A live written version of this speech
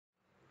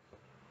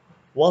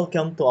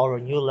Welcome to our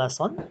new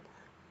lesson,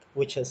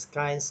 which is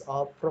kinds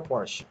of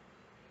proportion.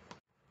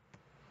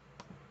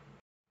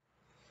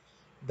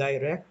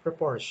 Direct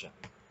proportion.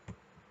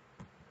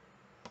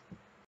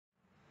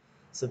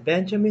 So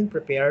Benjamin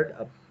prepared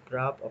a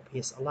graph of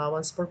his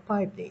allowance for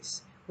 5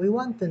 days. We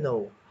want to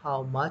know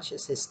how much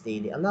is his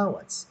daily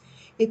allowance.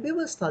 If we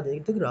will study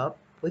the graph,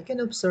 we can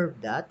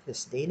observe that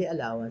his daily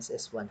allowance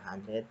is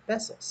 100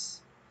 pesos.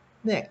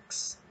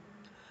 Next,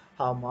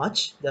 how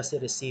much does he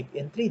receive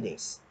in 3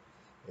 days?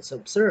 Let's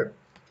observe.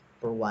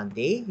 For 1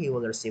 day, he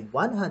will receive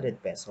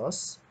 100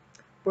 pesos.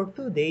 For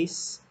 2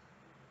 days,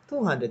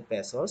 200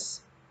 pesos.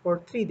 For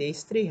 3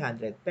 days,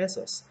 300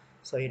 pesos.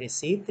 So he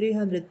received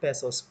 300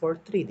 pesos for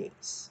 3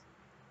 days.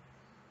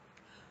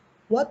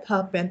 What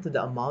happened to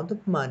the amount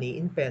of money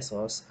in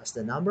pesos as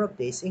the number of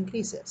days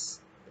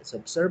increases? Let's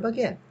observe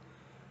again.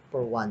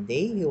 For 1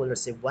 day, he will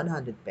receive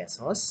 100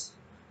 pesos.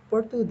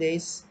 For 2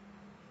 days,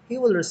 he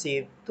will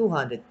receive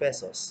 200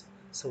 pesos.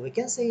 So we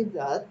can say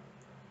that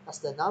as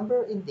the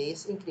number in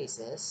days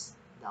increases,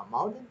 the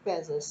amount in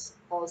pesos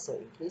also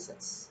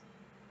increases.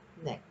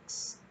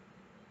 Next.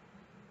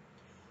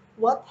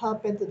 What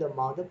happened to the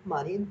amount of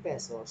money in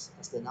pesos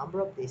as the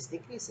number of days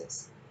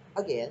decreases?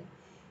 Again,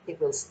 it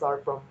will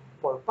start from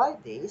for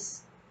 5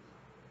 days,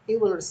 he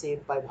will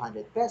receive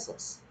 500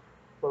 pesos.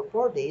 For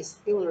 4 days,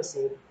 he will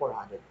receive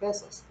 400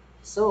 pesos.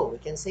 So we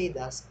can say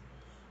that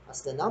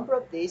as the number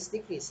of days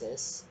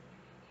decreases,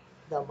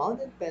 the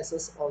amount in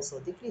pesos also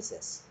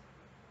decreases.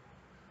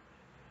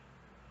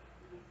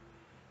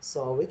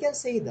 So we can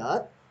say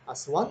that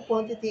as one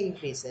quantity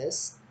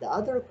increases, the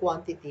other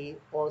quantity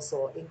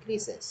also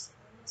increases.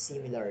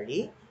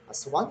 Similarly,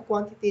 as one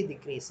quantity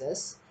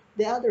decreases,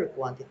 the other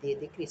quantity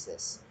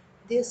decreases.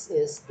 This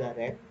is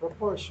direct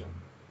proportion.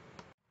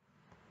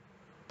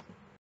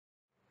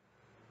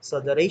 So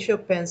the ratio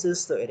of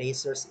pencils to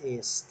erasers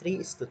is 3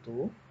 is to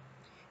 2.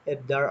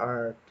 If there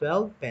are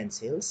 12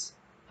 pencils,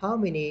 how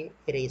many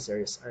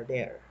erasers are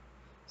there?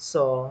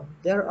 So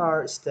there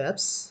are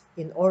steps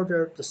in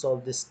order to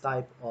solve this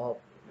type of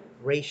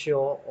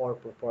ratio or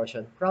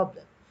proportion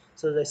problem.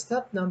 So the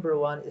step number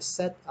one is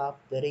set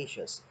up the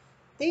ratios.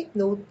 Take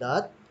note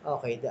that,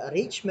 okay, the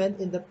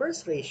arrangement in the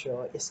first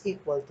ratio is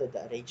equal to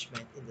the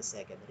arrangement in the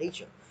second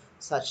ratio,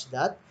 such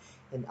that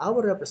in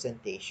our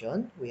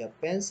representation, we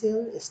have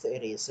pencil is to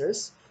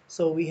erasers.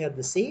 So we have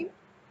the same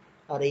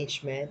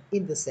arrangement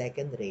in the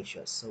second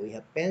ratio. So we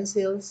have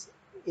pencils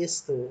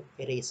is to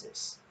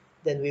erasers.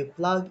 Then we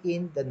plug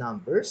in the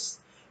numbers.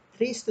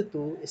 3 is to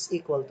 2 is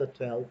equal to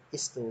 12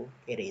 is to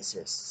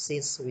erasers,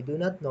 since we do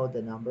not know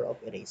the number of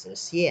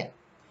erasers yet.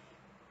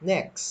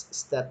 Next,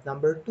 step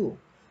number 2.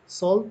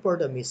 Solve for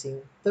the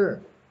missing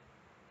term.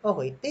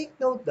 Okay, take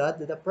note that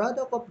the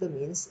product of the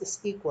means is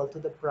equal to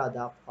the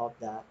product of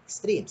the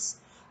extremes.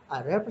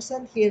 I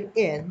represent here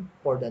n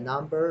for the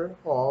number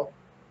of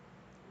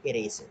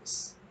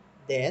erasers.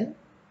 Then,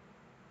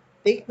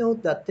 take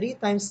note that 3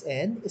 times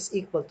n is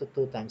equal to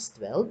 2 times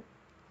 12.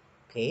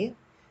 Okay.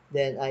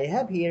 Then I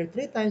have here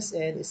 3 times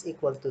n is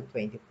equal to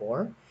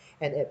 24.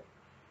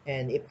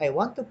 And if I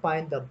want to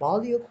find the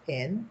value of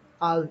n,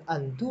 I'll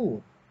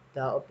undo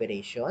the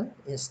operation.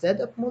 Instead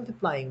of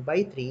multiplying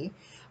by 3,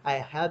 I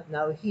have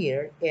now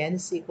here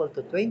n is equal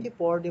to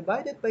 24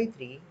 divided by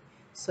 3.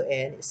 So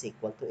n is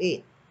equal to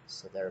 8.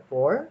 So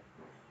therefore,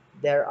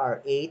 there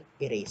are 8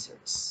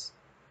 erasers.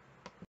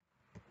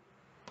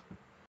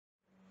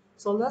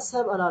 So let's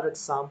have another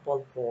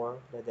example for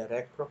the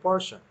direct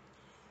proportion.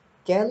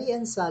 Kelly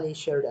and Sally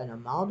shared an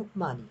amount of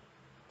money.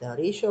 The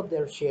ratio of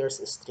their shares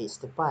is 3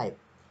 to 5.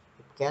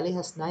 If Kelly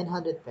has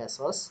 900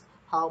 pesos,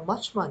 how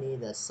much money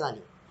does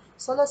Sally?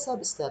 So let's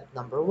have step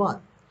number 1.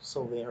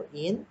 So we're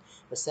in,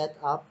 we set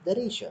up the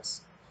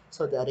ratios.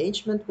 So the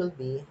arrangement will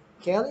be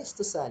Kelly's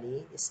to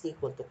Sally is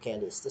equal to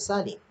Kelly's to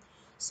Sally.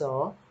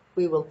 So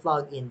we will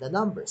plug in the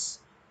numbers.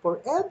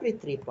 For every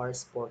 3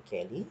 parts for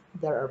Kelly,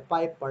 there are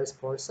 5 parts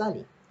for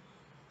Sally.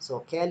 So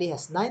Kelly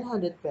has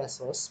 900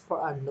 pesos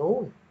for a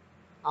known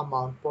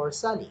amount for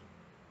Sally.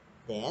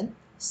 Then,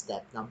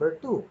 step number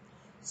 2,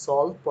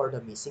 solve for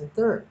the missing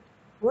term,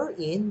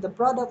 wherein the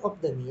product of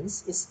the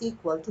means is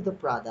equal to the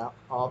product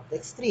of the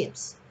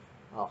extremes.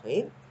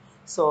 Okay?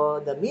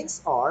 So the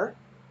means are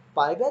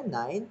 5 and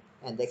 9,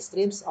 and the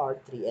extremes are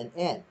 3 and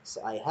n.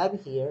 So I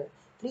have here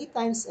 3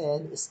 times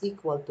n is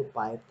equal to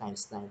 5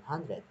 times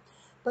 900.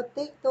 But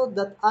take note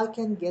that I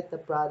can get the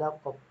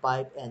product of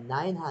 5 and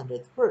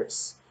 900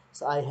 first.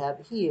 So I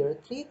have here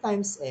 3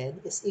 times n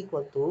is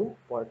equal to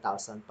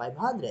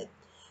 4,500.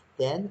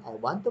 Then I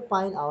want to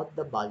find out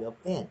the value of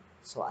n.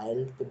 So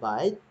I'll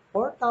divide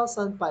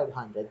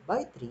 4,500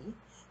 by 3.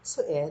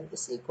 So n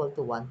is equal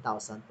to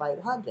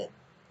 1,500.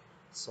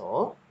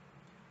 So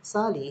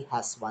Sally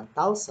has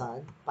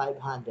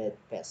 1,500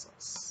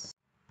 pesos.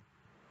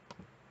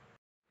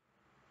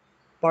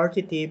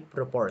 Partitive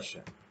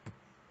proportion.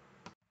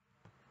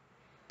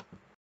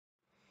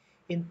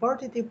 In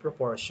partitive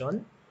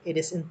proportion, it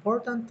is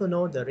important to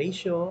know the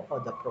ratio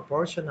of the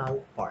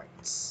proportional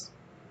parts.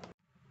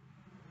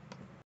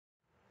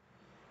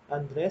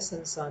 Andres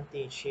and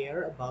Santi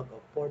share a bag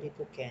of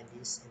 42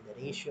 candies in the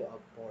ratio of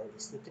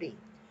 4:3.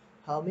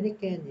 How many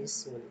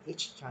candies will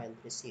each child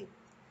receive?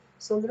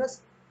 So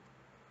let's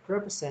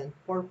represent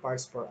 4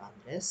 parts for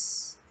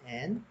Andres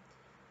and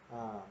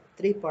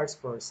 3 parts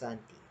for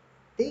Santi.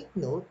 Take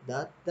note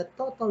that the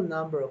total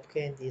number of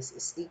candies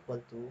is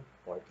equal to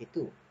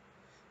 42.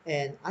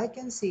 And I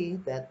can see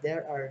that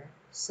there are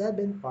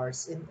 7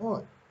 parts in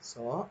all.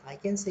 So I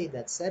can say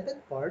that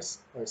 7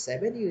 parts or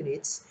 7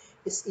 units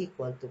is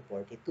equal to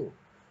 42.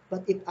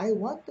 But if I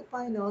want to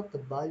find out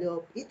the value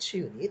of each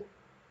unit,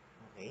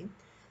 okay,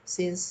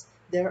 since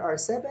there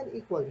are 7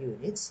 equal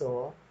units,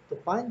 so to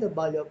find the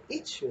value of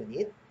each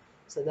unit,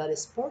 so that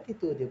is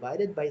 42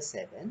 divided by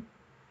 7,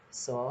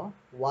 so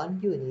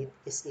 1 unit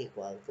is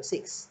equal to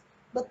 6.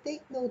 But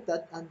take note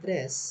that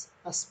Andres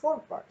has 4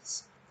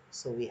 parts.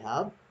 So we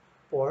have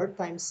 4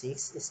 times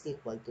 6 is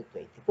equal to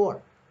 24.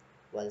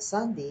 While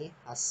Sandy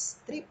has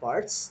 3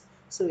 parts,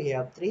 so we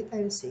have 3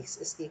 times 6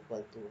 is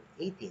equal to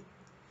 18.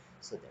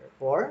 So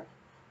therefore,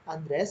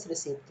 Andres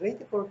received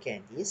 24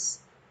 candies,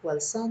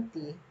 while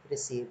Santi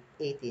received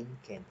 18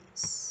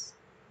 candies.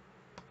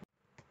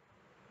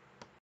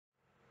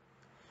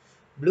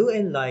 Blue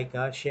and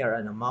Lyka share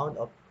an amount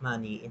of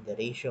money in the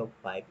ratio of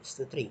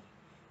 5:3.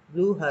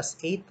 Blue has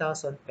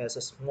 8,000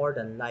 pesos more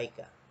than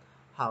Lyka.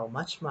 How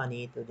much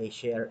money do they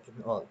share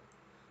in all?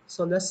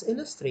 So let's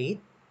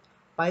illustrate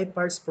 5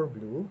 parts for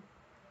Blue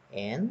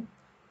and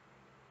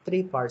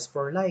 3 parts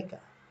for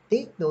Lyka.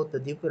 Take note the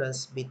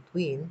difference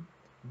between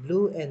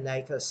Blue and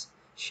Lyka's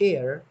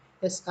share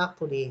is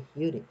actually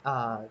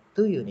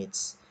 2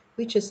 units,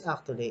 which is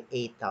actually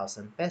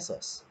 8,000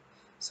 pesos.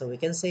 So we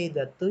can say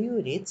that 2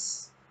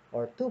 units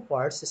or 2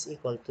 parts is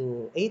equal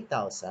to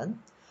 8,000.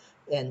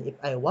 And if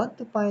I want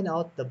to find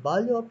out the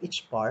value of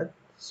each part,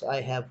 so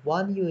I have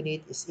 1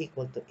 unit is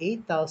equal to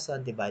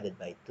 8,000 divided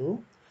by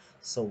 2.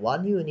 So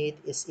 1 unit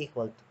is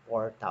equal to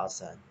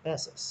 4,000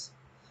 pesos.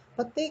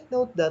 But take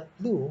note that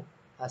blue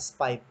has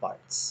 5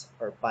 parts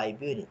or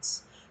 5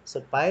 units. So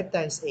 5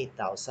 times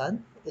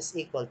 8,000 is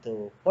equal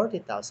to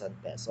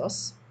 40,000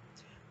 pesos.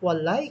 While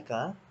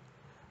Laika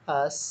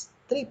has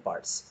 3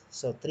 parts.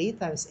 So 3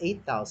 times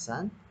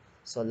 8,000.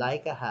 So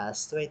Laika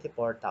has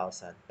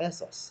 24,000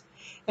 pesos.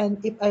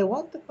 And if I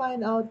want to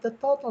find out the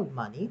total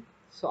money,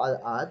 so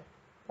I'll add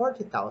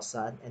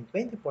 40,000 and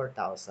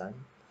 24,000.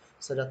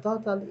 So the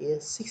total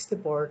is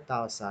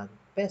 64,000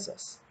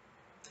 pesos.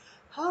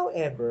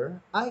 However,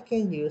 I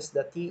can use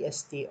the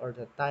TST or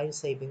the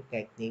time-saving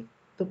technique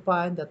to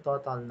find the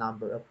total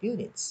number of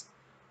units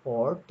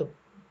or to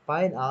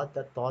find out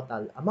the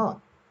total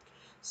amount.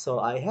 So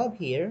I have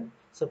here,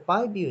 so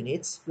 5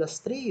 units plus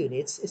 3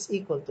 units is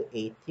equal to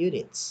 8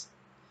 units.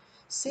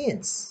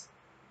 Since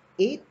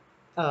 8,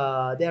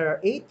 there are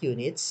 8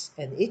 units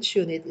and each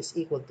unit is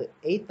equal to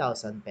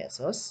 8,000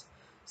 pesos,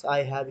 so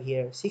I have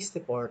here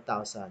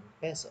 64,000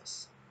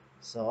 pesos.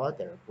 So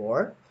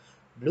therefore,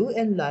 Blue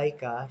and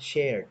Laika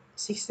shared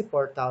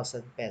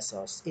 64,000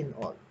 pesos in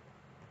all.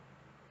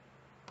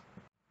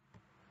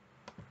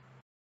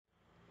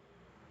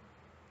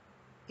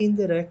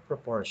 Indirect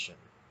proportion.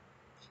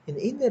 In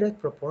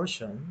indirect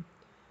proportion,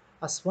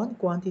 as one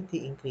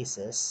quantity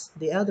increases,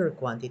 the other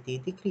quantity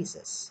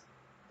decreases.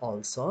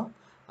 Also,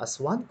 as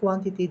one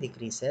quantity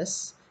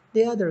decreases,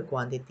 the other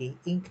quantity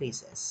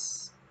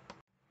increases.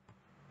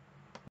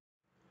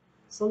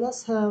 So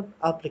let's have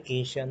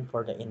application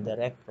for the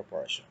indirect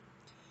proportion.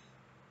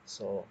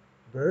 So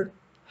Bert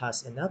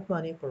has enough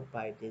money for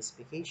 5 days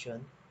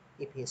vacation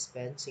if he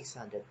spends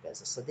 600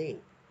 pesos a day.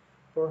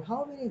 For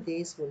how many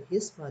days will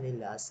his money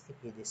last if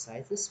he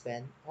decides to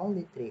spend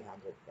only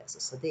 300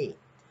 pesos a day?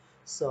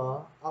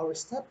 So our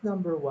step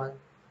number 1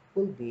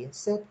 will be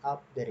set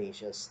up the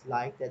ratios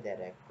like the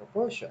direct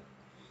proportion.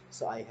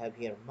 So I have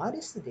here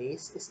minus 2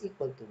 days is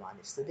equal to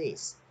minus 2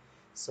 days.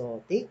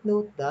 So take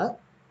note that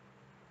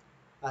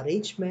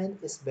arrangement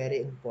is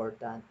very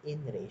important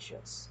in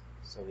ratios.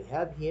 So we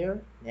have here,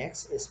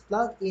 next is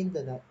plug in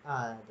the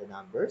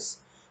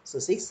numbers. So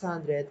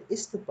 600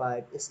 is to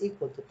 5 is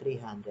equal to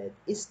 300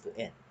 is to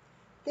n.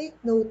 Take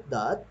note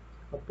that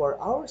for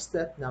our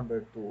step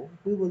number 2,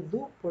 we will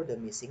look for the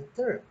missing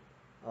term.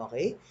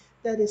 Okay,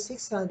 that is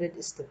 600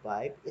 is to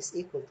 5 is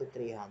equal to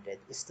 300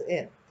 is to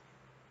n.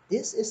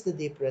 This is the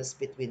difference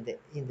between the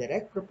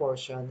indirect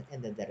proportion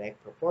and the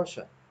direct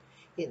proportion.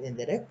 In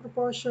indirect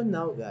proportion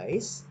now,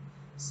 guys,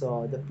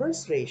 so the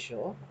first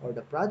ratio or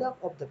the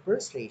product of the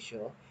first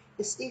ratio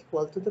is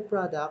equal to the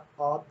product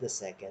of the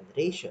second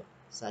ratio,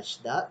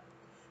 such that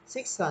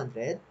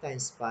 600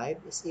 times 5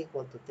 is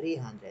equal to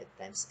 300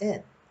 times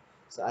n.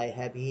 So I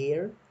have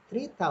here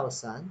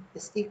 3,000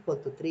 is equal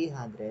to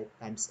 300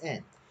 times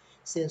n.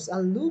 Since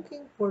I'm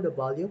looking for the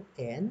value of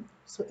n,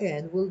 so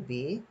n will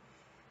be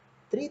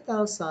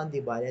 3,000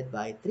 divided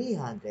by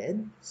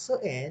 300, so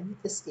n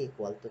is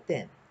equal to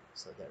 10.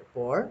 So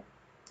therefore,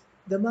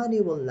 the money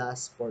will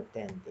last for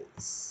 10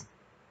 days.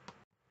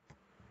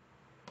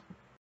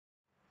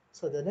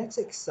 So the next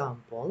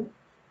example,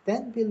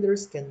 10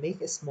 builders can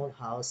make a small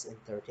house in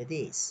 30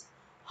 days.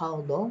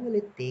 How long will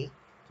it take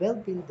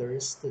 12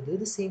 builders to do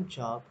the same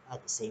job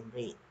at the same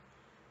rate.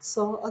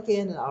 So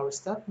again, our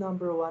step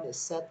number one is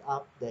set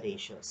up the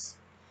ratios.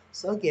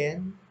 So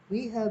again,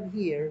 we have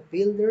here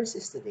builders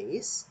is to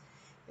days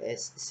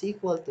is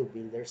equal to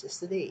builders is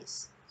to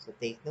days. So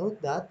take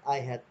note that I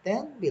had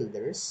 10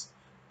 builders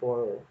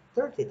for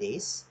 30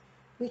 days,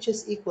 which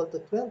is equal to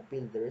 12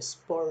 builders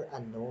for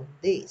unknown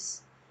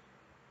days.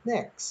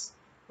 Next,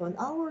 on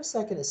our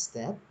second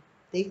step,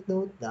 take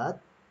note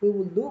that we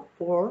will look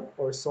for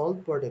or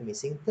solve for the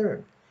missing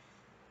term.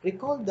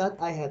 Recall that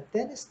I have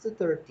 10 is to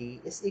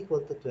 30 is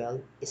equal to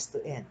 12 is to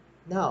n.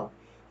 Now,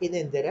 in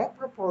indirect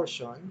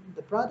proportion,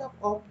 the product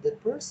of the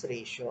first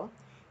ratio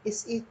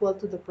is equal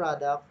to the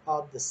product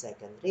of the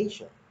second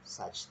ratio,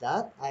 such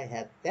that I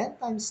have 10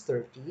 times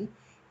 30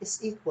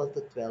 is equal to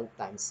 12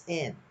 times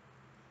n.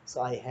 So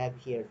I have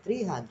here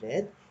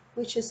 300,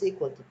 which is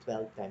equal to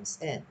 12 times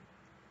n.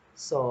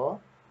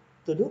 So,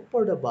 to look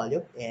for the value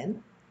of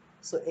n,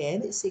 so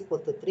n is equal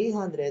to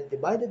 300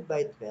 divided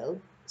by 12,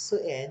 so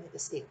n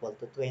is equal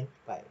to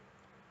 25.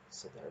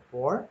 So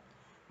therefore,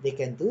 they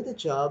can do the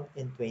job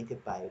in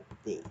 25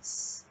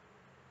 days.